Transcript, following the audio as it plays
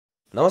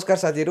नमस्कार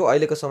साथीहरु,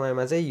 अहिलेको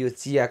समयमा चाहिँ यो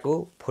चियाको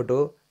फोटो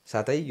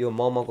साथै यो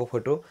मोमोको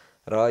फोटो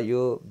र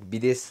यो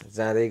विदेश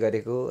जाँदै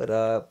गरेको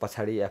र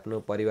पछाडी आफ्नो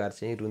परिवार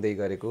चाहिँ रुँदै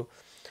गरेको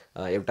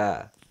एउटा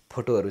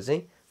फोटोहरु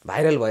चाहिँ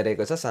भाइरल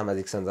भइरहेको छ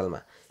सामाजिक सञ्जालमा।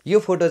 यो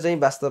फोटो चाहिँ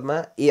वास्तवमा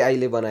एआई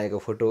ले बनाएको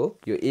फोटो हो।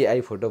 यो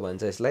एआई फोटो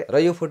भन्छ यसलाई र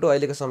यो फोटो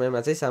अहिलेको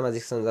समयमा चाहिँ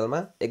सामाजिक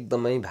सञ्जालमा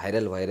एकदमै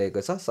भाइरल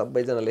भइरहेको छ।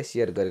 सबैजनाले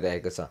शेयर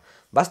गरिरहेको छ।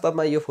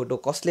 वास्तवमा यो फोटो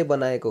कसले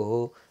बनाएको हो?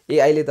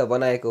 एआई ले त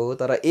बनाएको हो,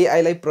 तर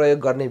एआई लाई प्रयोग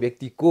गर्ने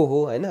व्यक्ति को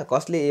हो हैन?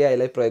 कसले एआई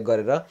लाई प्रयोग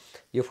गरेर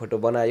यो फोटो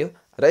बनायो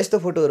र यस्तो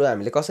फोटोहरु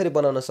हामीले कसरी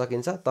बनाउन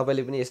सकिन्छ?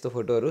 तपाईले पनि यस्तो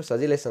फोटोहरु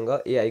सजिलैसँग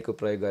एआई को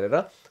प्रयोग गरेर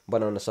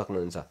बनाउन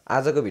सक्नुहुन्छ।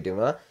 आजको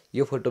भिडियोमा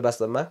यो फोटो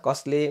वास्तवमा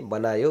कसले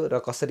बनायो र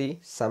कसरी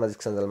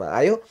सामाजिक सञ्जालमा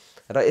आयो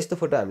र यस्तो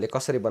फोटो हामीले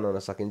कसरी बनाउन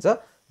सकिन्छ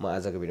म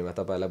आजको भिडियोमा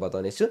तपाईलाई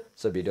बताउने छु।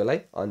 सो भिडियोलाई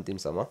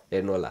अन्तिमसम्म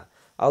हेर्नु होला।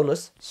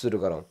 आउनुहोस् सुरु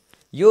गरौँ।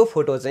 यो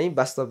फोटो चाहिँ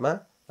वास्तवमा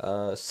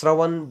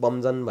श्रवण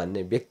बमजन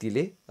भन्ने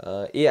व्यक्तिले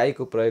एआई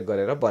को प्रयोग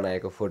गरेर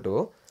बनाएको फोटो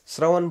हो।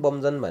 श्रवण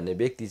बमजन भन्ने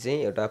व्यक्ति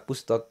चाहिँ एउटा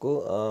पुस्तकको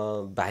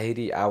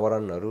बाहिरी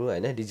आवरणहरु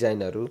हैन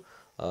डिजाइनहरु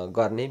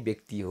गर्ने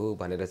व्यक्ति हो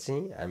भनेर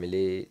चाहिँ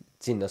हामीले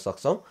चिन्न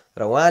सक्छौं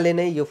र उहाँले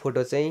नै यो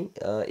फोटो चाहिँ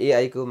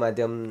एआई को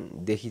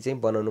माध्यमदेखि चाहिँ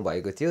बनाउनु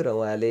भएको थियो र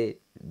उहाँले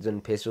जुन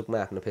फेसबुकमा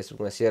आफ्नो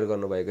फेसबुकमा शेयर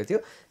गर्नु भएको थियो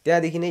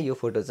त्यहाँदेखि नै यो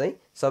फोटो चाहिँ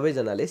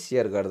सबैजनाले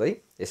शेयर गर्दै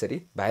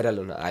यसरी भाइरल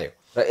हुन आयो।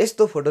 र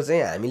यस्तो फोटो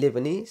चाहिँ हामीले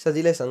पनि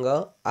सजिलैसँग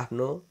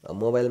आफ्नो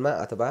मोबाइलमा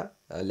अथवा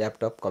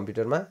ल्यापटप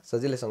कम्प्युटरमा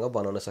सजिलैसँग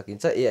बनाउन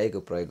सकिन्छ एआई को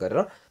प्रयोग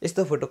गरेर।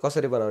 यस्तो फोटो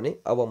कसरी बनाउने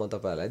अब म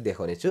तपाईहरुलाई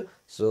देखाउने छु।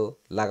 सो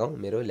लागौं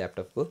मेरो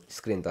ल्यापटपको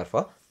स्क्रिनतर्फ।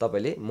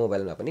 तपाईले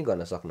मोबाइलमा पनि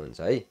गर्न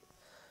सक्नुहुन्छ है।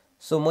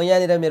 सो म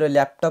यहाँनिर मेरो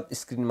ल्यापटप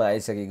स्क्रिनमा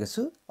आइसकेको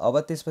छु। अब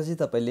त्यसपछि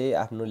तपाईले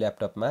आफ्नो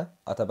ल्यापटपमा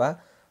अथवा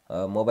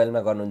मोबाइलमा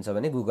गर्नुहुन्छ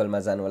भने गुगलमा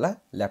जानु होला।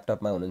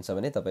 ल्यापटपमा हुनुहुन्छ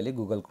भने तपाईले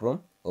गुगल क्रोम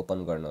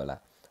ओपन गर्नु होला।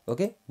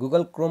 ओके,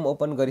 गुगल क्रोम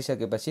ओपन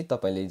गरिसकेपछि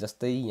तपाईले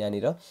जस्तै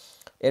यहाँनिर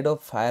एडोब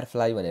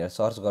फायरफ्लाई भनेर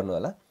सर्च गर्नु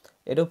होला।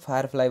 एडोब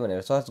फायरफ्लाई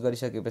भनेर सर्च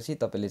गरिसकेपछि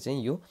तपाईले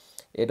चाहिँ यो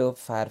एडोब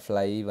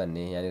फायरफ्लाई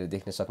भन्ने यहाँनिर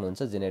देख्न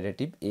सक्नुहुन्छ।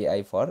 जेनेरेटिभ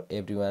एआई फर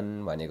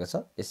एभ्रीवन भनेको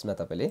छ। यसमा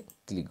तपाईले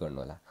क्लिक गर्नु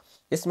होला।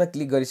 यसमा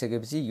क्लिक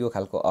गरिसकेपछि यो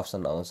खालको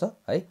अप्सन आउँछ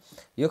है।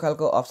 यो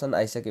खालको अप्सन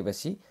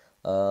आइसकेपछि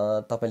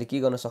तपाईले के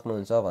गर्न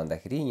सक्नुहुन्छ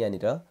भन्दाखेरि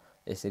यहाँनिर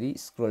यसरी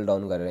स्क्रोल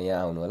डाउन गरेर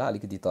यहाँ आउनु होला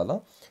अलिकति तल।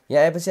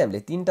 यहाँ आएपछि हामीले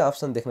तीनटा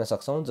अप्सन देख्न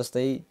सक्छौं।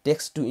 जस्तै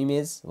टेक्स्ट टु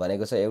इमेज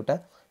भनेको छ एउटा।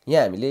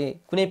 यहाँ हामीले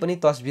कुनै पनि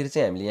तस्बिर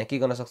चाहिँ हामीले यहाँ के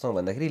गर्न सक्छौं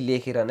भन्दाखेरि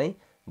लेखेर नै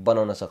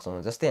बनाउन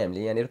सक्छौं। जस्तै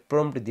हामीले यहाँनिर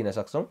प्रम्प्ट दिन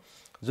सक्छौं।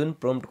 जुन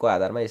प्रम्प्टको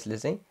आधारमा यसले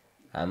चाहिँ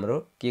हाम्रो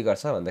के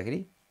गर्छ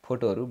भन्दाखेरि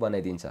फोटोहरु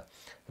बनाइदिन्छ।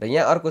 र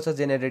यहाँ अर्को छ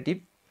जेनेरेटिभ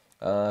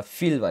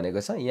फिल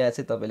भनेको छ। यहाँ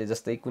चाहिँ तपाईले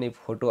जस्तै कुनै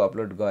फोटो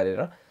अपलोड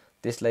गरेर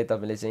त्यसलाई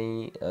तपाईले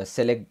चाहिँ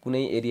सिलेक्ट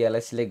कुनै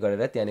एरियालाई सिलेक्ट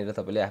गरेर त्यहाँनिर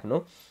तपाईले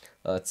आफ्नो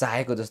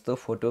चाहेको जस्तो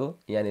फोटो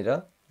यहाँनिर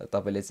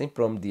तपाईले चाहिँ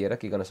प्रम्प्ट दिएर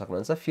के गर्न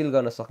सक्नुहुन्छ फिल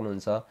गर्न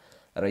सक्नुहुन्छ।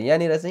 र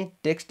यहाँनिर चाहिँ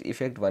टेक्स्ट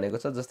इफेक्ट भनेको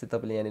छ। जस्तै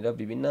तपाईले यहाँनिर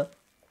विभिन्न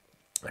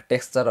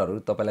टेक्सचरहरु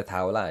तपाईलाई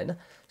थाहा होला हैन।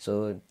 सो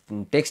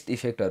टेक्स्ट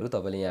इफेक्टहरु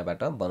तपाईले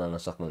यहाँबाट बनाउन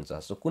सक्नुहुन्छ।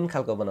 सो कुन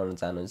खालको बनाउन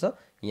चाहनुहुन्छ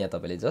यहाँ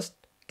तपाईले जस्ट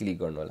क्लिक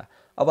गर्नु होला।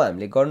 अब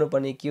हामीले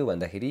गर्नुपर्ने के हो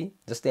भन्दाखेरि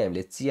जस्तै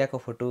हामीले चियाको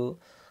फोटो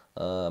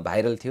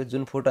भाइरल थियो।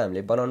 जुन फोटो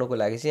हामीले बनाउनको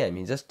लागि चाहिँ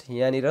हामी जस्ट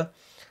यहाँनिर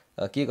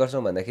के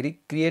गर्छौं भन्दाखेरि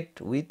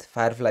क्रिएट विथ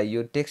फायरफ्लाई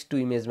यो टेक्स्ट टु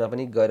इमेजमा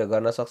पनि गएर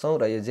गर्न सक्छौं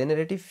र यो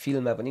जेनेरेटिभ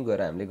फिलमा पनि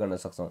गएर हामीले गर्न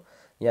सक्छौं।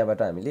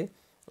 यहाँबाट हामीले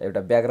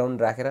एउटा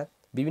ब्याकग्राउन्ड राखेर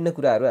विभिन्न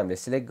कुराहरु हामीले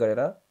सिलेक्ट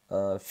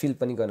गरेर फिल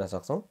पनि गर्न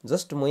सक्छौं।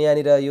 जस्ट म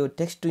यहाँनिर यो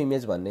टेक्स्ट टु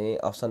इमेज भन्ने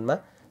अप्सनमा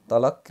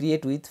तल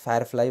क्रिएट विथ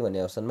फायरफ्लाई भन्ने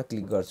अप्सनमा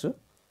क्लिक गर्छु।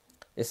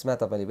 यसमा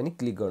तपाईले पनि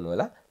क्लिक गर्नु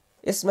होला।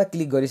 यसमा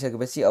क्लिक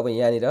गरिसकेपछि अब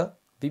यहाँनिर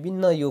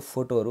विभिन्न यो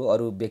फोटोहरु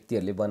अरु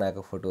व्यक्तिहरुले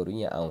बनाएको फोटोहरु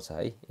यहाँ आउँछ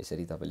है।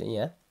 यसरी तपाईले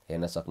यहाँ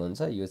हेर्न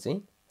सक्नुहुन्छ। यो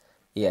चाहिँ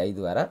एआई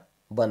द्वारा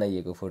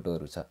बनाइएको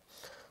फोटोहरु छ।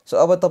 सो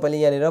अब तपाईले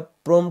यहाँनिर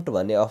प्रम्प्ट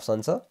भन्ने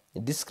अप्सन छ।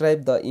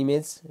 Describe the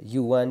image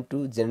you want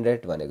to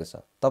generate भनेको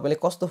छ। तपाईले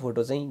कस्तो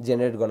फोटो चाहिँ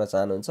जेनेरेट गर्न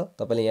चाहनुहुन्छ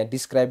तपाईले यहाँ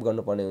डिस्क्राइब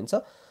गर्नुपर्ने हुन्छ।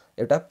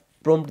 एउटा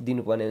प्रम्प्ट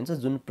दिनुपर्ने हुन्छ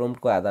जुन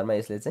प्रम्प्टको आधारमा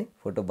यसले चाहिँ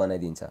फोटो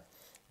बनाइदिन्छ।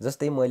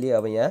 जस्तै मैले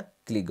अब यहाँ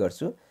क्लिक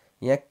गर्छु।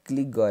 यहाँ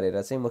क्लिक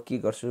गरेर चाहिँ म के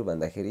गर्छु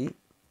भन्दाखेरि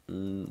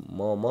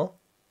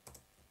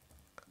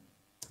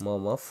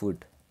मोमो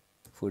फुड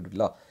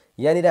ल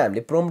यहाँनिर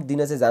हामीले प्रम्प्ट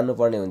दिन चाहिँ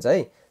जान्नुपर्ने हुन्छ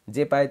है।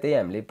 जे पाए त्यही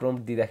हामीले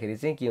प्रम्प्ट दिँदाखेरि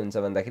चाहिँ के हुन्छ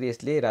भन्दाखेरि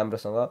यसले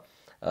राम्रोसँग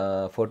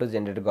फोटो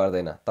जेनेरेट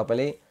गर्दैन।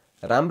 तपाईले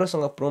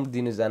राम्रोसँग प्रम्प्ट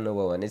दिनु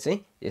जान्नुभयो भने चाहिँ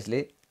यसले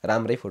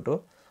राम्रै फोटो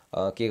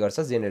के गर्छ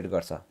जेनेरेट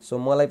गर्छ। सो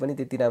मलाई पनि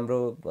त्यति राम्रो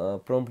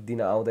प्रम्प्ट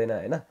दिन आउँदैन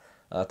हैन।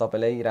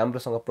 तपाईलाई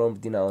राम्रोसँग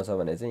प्रम्प्ट दिन आउँछ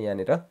भने चाहिँ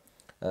यहाँनिर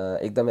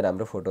एकदमै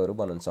राम्रो फोटोहरु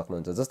बनाउन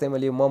सक्नुहुन्छ। जस्तै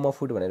मैले यो मोमो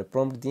फुड भनेर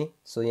प्रम्प्ट दिएँ।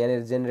 सो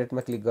यहाँनिर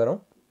जेनेरेटमा क्लिक गरौँ।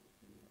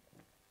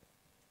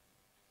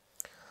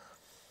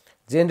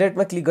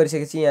 जेनेरेटमा क्लिक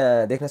गरिसकेपछि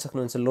यहाँ देख्न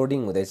सक्नुहुन्छ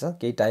लोडिङ हुँदैछ।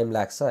 केही टाइम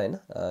लाग्छ हैन।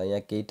 यहाँ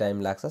केही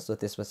टाइम लाग्छ। सो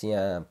त्यसपछि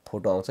यहाँ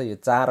फोटो आउँछ। यो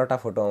 4 वटा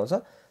फोटो आउँछ।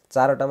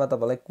 4 वटामा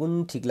तपाईलाई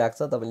कुन ठीक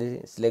लाग्छ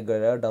तपाईले सिलेक्ट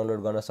गरेर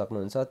डाउनलोड गर्न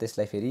सक्नुहुन्छ।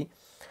 त्यसलाई फेरि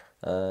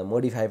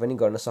मोडिफाई पनि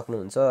गर्न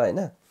सक्नुहुन्छ हैन।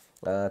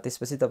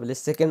 त्यसपछि तपाईले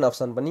सेकेन्ड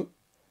अप्सन पनि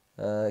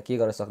के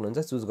गर्न सक्नुहुन्छ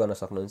चुज गर्न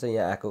सक्नुहुन्छ।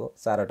 यहाँ आको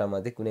 4 वटा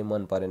मध्ये कुनै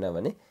मन परेन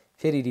भने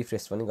फेरि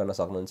रिफ्रेस पनि गर्न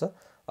सक्नुहुन्छ,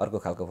 अर्को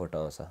खालको फोटो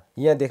आउँछ।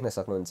 यहाँ देख्न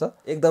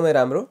सक्नुहुन्छ एकदमै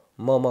राम्रो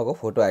मोमोको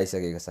फोटो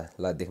आइसकेको छ।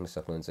 ल देख्न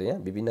सक्नुहुन्छ यहाँ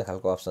विभिन्न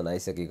खालको अप्सन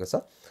आइसकेको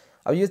छ।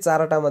 अब यो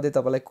चारवटा मध्ये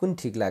तपाईलाई कुन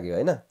ठीक लाग्यो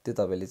हैन, त्यो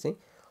तपाईले चाहिँ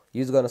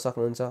युज गर्न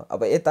सक्नुहुन्छ।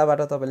 अब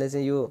यताबाट तपाईले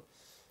चाहिँ यो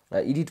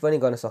एडिट पनि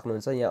गर्न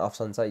सक्नुहुन्छ। यहाँ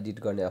अप्सन छ एडिट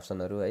गर्ने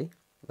अप्सनहरु है।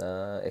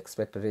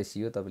 एक्सपेक्ट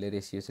रेसियो तपाईले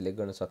रेसियो सिलेक्ट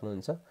गर्न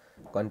सक्नुहुन्छ।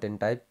 कन्टेन्ट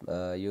टाइप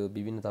यो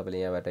विभिन्न तपाईले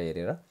यहाँबाट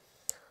हेरेर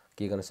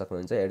के गर्न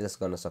सक्नुहुन्छ, एडजस्ट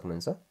गर्न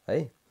सक्नुहुन्छ है।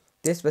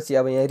 त्यसपछि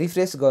अब यहाँ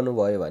रिफ्रेस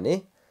गर्नुभयो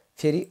भने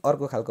फेरि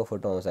अर्को खालको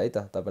फोटो आउँछ है त।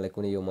 तपाईलाई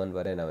कुनै यो मन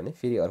परेन भने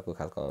फेरि अर्को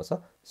खालको आउँछ।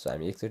 सो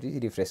हामी एकचोटी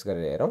रिफ्रेस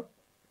गरेर हेरौँ।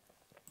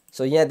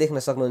 सो यहाँ देख्न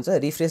सक्नुहुन्छ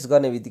रिफ्रेस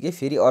गर्ने बित्तिकै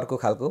फेरि अर्को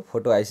खालको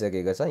फोटो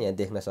आइसकेको छ। यहाँ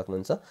देख्न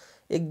सक्नुहुन्छ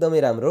एकदमै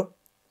राम्रो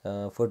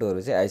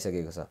फोटोहरु चाहिँ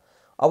आइसकेको छ।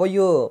 अब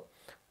यो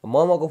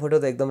मोमोको फोटो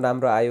त एकदम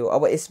राम्रो आयो।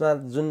 अब यसमा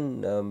जुन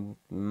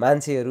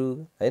मान्छेहरु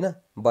हैन,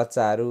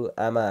 बच्चाहरु,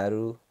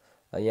 आमाहरु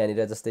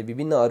यहाँनिर जस्तै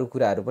विभिन्न अरु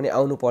कुराहरु पनि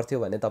आउनु पर्थ्यो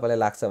भने तपाईलाई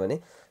लाग्छ भने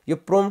यो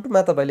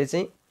प्रम्प्टमा तपाईले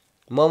चाहिँ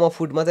मोमो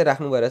फुड मात्रै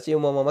राख्नु भएर चाहिँ यो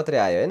मोमो मात्रै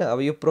आयो हैन। अब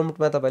यो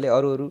प्रम्प्टमा तपाईले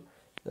अरु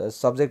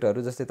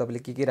सब्जेक्टहरु जस्तै तपाईले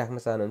के राख्न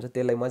चाहनुहुन्छ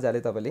त्यसलाई मजाले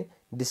तपाईले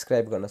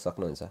डिस्क्राइब गर्न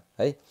सक्नुहुन्छ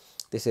है।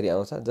 त्यसरी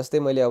आउँछ। जस्तै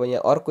मैले अब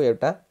यहाँ अर्को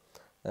एउटा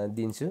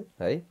दिन्छु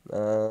है।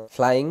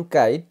 Flying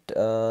kite,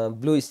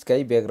 blue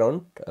sky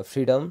background,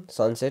 freedom,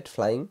 sunset,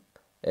 flying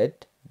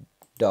at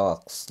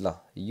ducks. ल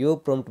यो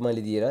प्रम्प्ट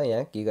मैले दिएर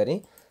यहाँ के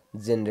गरेँ,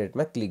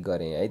 जेनेरेटमा क्लिक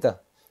गरेँ है त।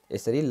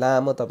 यसरी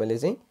लामो तपाईले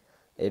चाहिँ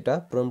एउटा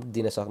प्रम्प्ट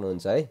दिन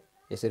सक्नुहुन्छ है।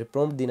 यसरी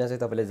प्रम्प्ट दिन चाहिँ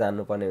तपाईले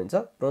जान्नुपर्ने हुन्छ।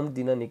 प्रम्प्ट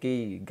दिन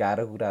निकै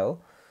गाह्रो कुरा हो।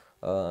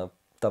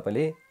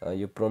 तपाईले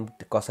यो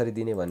प्रम्प्ट कसरी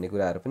दिने भन्ने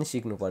कुराहरु पनि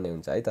सिक्नुपर्ने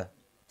हुन्छ है त।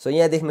 सो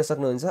यहाँ देख्न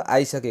सक्नुहुन्छ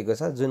आइसकेको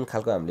छ। जुन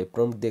खालको हामीले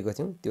प्रम्प्ट दिएको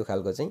थियौं त्यो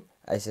खालको चाहिँ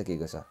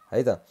आइसकेको छ है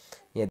त।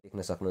 यहाँ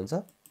देख्न सक्नुहुन्छ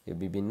यो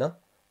विभिन्न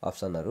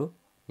अप्सनहरु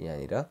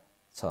यहाँनिर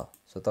छ।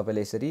 सो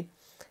तपाईले यसरी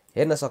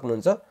हेर्न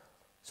सक्नुहुन्छ।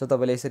 सो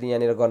तपाईले यसरी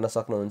यहाँनिर गर्न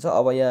सक्नुहुन्छ।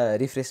 अब यहाँ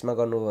रिफ्रेसमा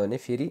गर्नुभयो भने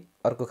फेरि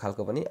अर्को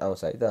खालको पनि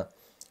आउँछ है त।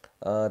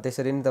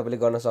 त्यसरी नै तपाईले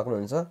गर्न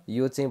सक्नुहुन्छ।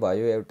 यो चाहिँ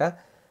भयो एउटा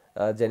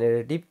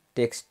जेनेरेटिभ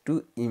टेक्स्ट टु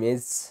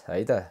इमेज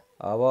है त।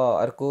 अब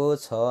अर्को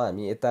छ,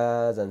 हामी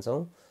यता जान्छौं,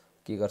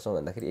 के गर्छौं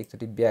भन्दाखेरि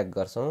एकचोटी ब्याक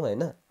गर्छौं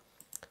हैन,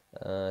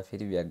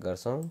 फेरि ब्याक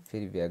गर्छौं,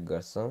 फेरि ब्याक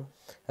गर्छौं।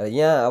 र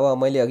यहाँ अब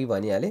मैले अघि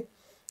भनिहाले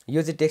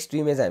यो चाहिँ टेक्स्ट टु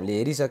इमेज हामीले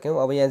हेरिसक्यौं।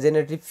 अब यहाँ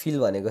जेनेरेटिभ फिल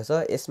भनेको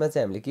छ। यसमा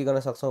चाहिँ हामीले के गर्न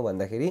सक्छौं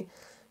भन्दाखेरि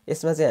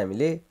यसमा चाहिँ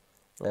हामीले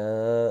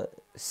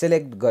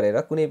सिलेक्ट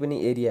गरेर कुनै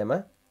पनि एरियामा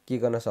के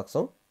गर्न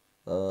सक्छौं,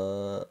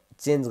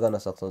 चेन्ज गर्न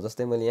सक्छौं।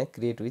 जस्तै मैले यहाँ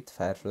क्रिएट विथ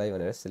फायरफ्लाई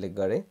भनेर सिलेक्ट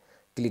गरेँ,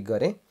 क्लिक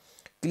गरेँ।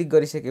 क्लिक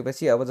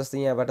गरिसकेपछि अब जस्तै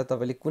यहाँबाट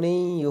तपाईले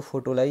कुनै यो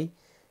फोटोलाई,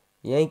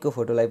 यहीँको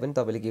फोटोलाई पनि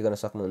तपाईले के गर्न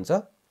सक्नुहुन्छ,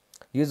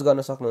 युज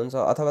गर्न सक्नुहुन्छ।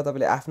 अथवा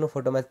तपाईले आफ्नो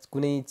फोटोमा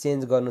कुनै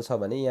चेन्ज गर्नु छ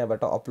भने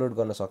यहाँबाट अपलोड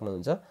गर्न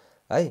सक्नुहुन्छ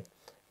है।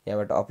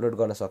 यहाँबाट अपलोड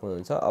गर्न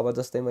सक्नुहुन्छ। अब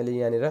जस्तै मैले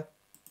यहाँनिर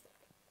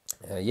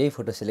यही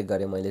फोटो सिलेक्ट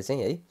गरेँ मैले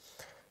चाहिँ है।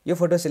 यो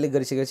फोटो सिलेक्ट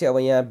गरिसकेपछि अब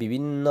यहाँ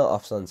विभिन्न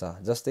अप्सन छ।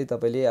 जस्तै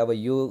तपाईले अब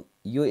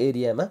यो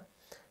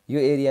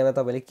एरियामा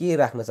तपाईले के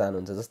राख्न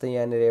चाहनुहुन्छ। जस्तै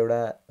यहाँनिर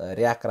एउटा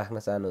र्याक राख्न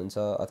चाहनुहुन्छ,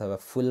 अथवा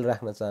फुल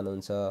राख्न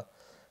चाहनुहुन्छ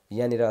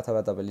यहाँनिर,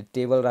 अथवा तपाईले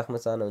टेबल राख्न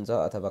चाहनुहुन्छ,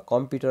 अथवा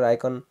कम्प्युटर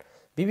आइकन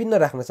विभिन्न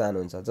राख्न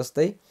चाहनुहुन्छ।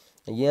 जस्तै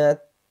यहाँ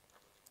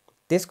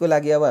त्यसको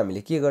लागि अब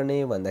हामीले के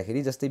गर्ने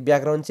भन्दाखेरि जस्तै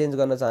ब्याकग्राउन्ड चेन्ज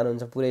गर्न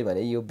चाहनुहुन्छ पुरै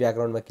भने यो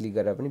ब्याकग्राउन्डमा क्लिक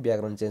गरेर पनि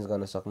ब्याकग्राउन्ड चेन्ज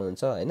गर्न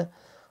सक्नुहुन्छ हैन।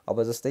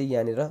 अब जस्तै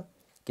यहाँनिर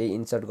केही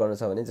इन्सर्ट गर्नु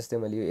छ भने जस्तै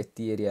मैले यो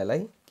यति एरियालाई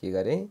के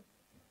गरेँ,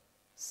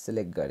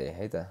 सिलेक्ट गरेँ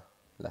है त।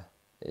 ल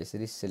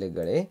यसरी सिलेक्ट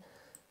गरेँ।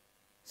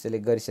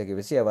 सिलेक्ट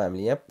गरिसकेपछि अब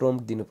हामीले यहाँ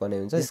प्रम्प्ट दिनुपर्ने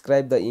हुन्छ।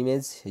 Describe the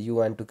image you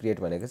want to create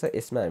भनेको छ।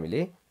 यसमा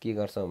हामीले के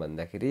गर्छौं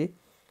भन्दाखेरि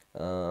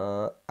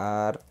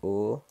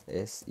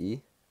ROSE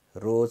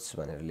रोज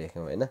भनेर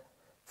लेख्यौं हैन।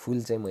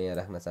 फुल चाहिँ म यहाँ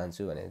राख्न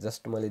चाहन्छु भने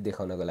जस्ट मैले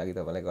देखाउनको लागि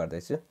तपाईलाई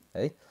गर्दैछु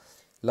है।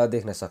 ल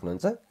देख्न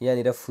सक्नुहुन्छ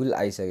यहाँनिर फुल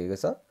आइसकेको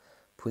छ।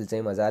 फुल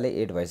चाहिँ मजाले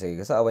एड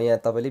भइसकेको छ। अब यहाँ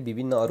तपाईले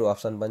विभिन्न अरु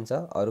अप्सन पनि छ,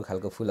 अरु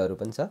खालको फुलहरु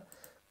पनि छ।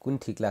 कुन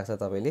ठीक लाग्छ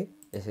तपाईले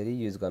यसरी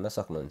युज गर्न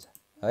सक्नुहुन्छ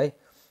है।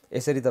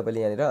 यसरी तपाईले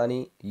यहाँनिर, अनि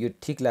यो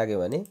ठीक लाग्यो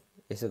भने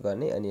यसो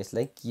गर्ने, अनि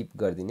यसलाई किप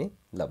गर्दिने।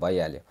 ल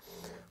भइहाल्यो।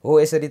 हो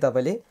यसरी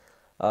तपाईले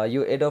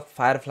यो एडोब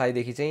फायरफ्लाई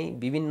देखि चाहिँ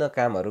विभिन्न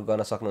कामहरु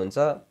गर्न सक्नुहुन्छ।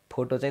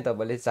 फोटो चाहिँ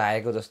तपाईले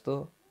चाहेको जस्तो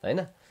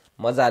हैन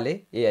मजाले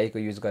एआई को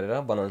युज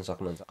गरेर बनाउन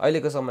सक्नुहुन्छ।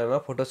 अहिलेको समयमा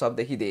फोटोशप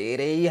देखि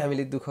धेरै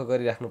हामीले दुःख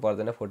गरिराख्नु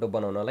पर्दैन फोटो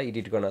बनाउनलाई,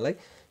 एडिट गर्नलाई।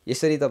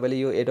 यसरी तपाईले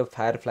यो एडोब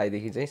फायरफ्लाई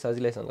देखि चाहिँ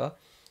सजिलैसँग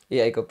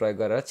एआई को प्रयोग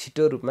गरेर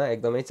छिटो रूपमा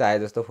एकदमै चाहे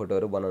जस्तो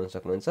फोटोहरु बनाउन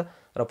सक्नुहुन्छ।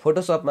 र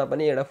फोटोशपमा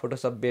पनि एउटा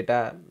फोटोशप बेटा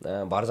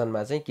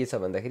भर्जनमा चाहिँ के छ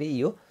भन्दाखेरि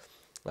यो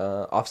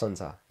अप्सन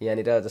छ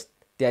यहाँनिर,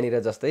 त्यहाँनिर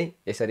जस्तै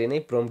यसरी नै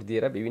प्रम्प्ट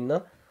दिएर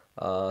विभिन्न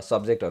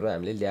सब्जेक्टहरु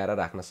हामीले ल्याएर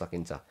राख्न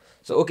सकिन्छ।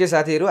 सो ओके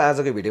साथीहरु,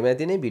 आजको भिडियोमा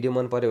यति नै। भिडियो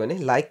मन पर्यो भने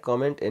लाइक,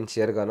 कमेन्ट एन्ड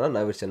शेयर गर्न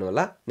नबिर्सनु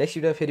होला। नेक्स्ट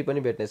भिडियोमा फेरि पनि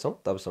भेट्ने छौं।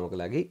 तबसम्मको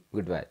लागि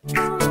गुड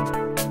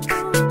बाइ।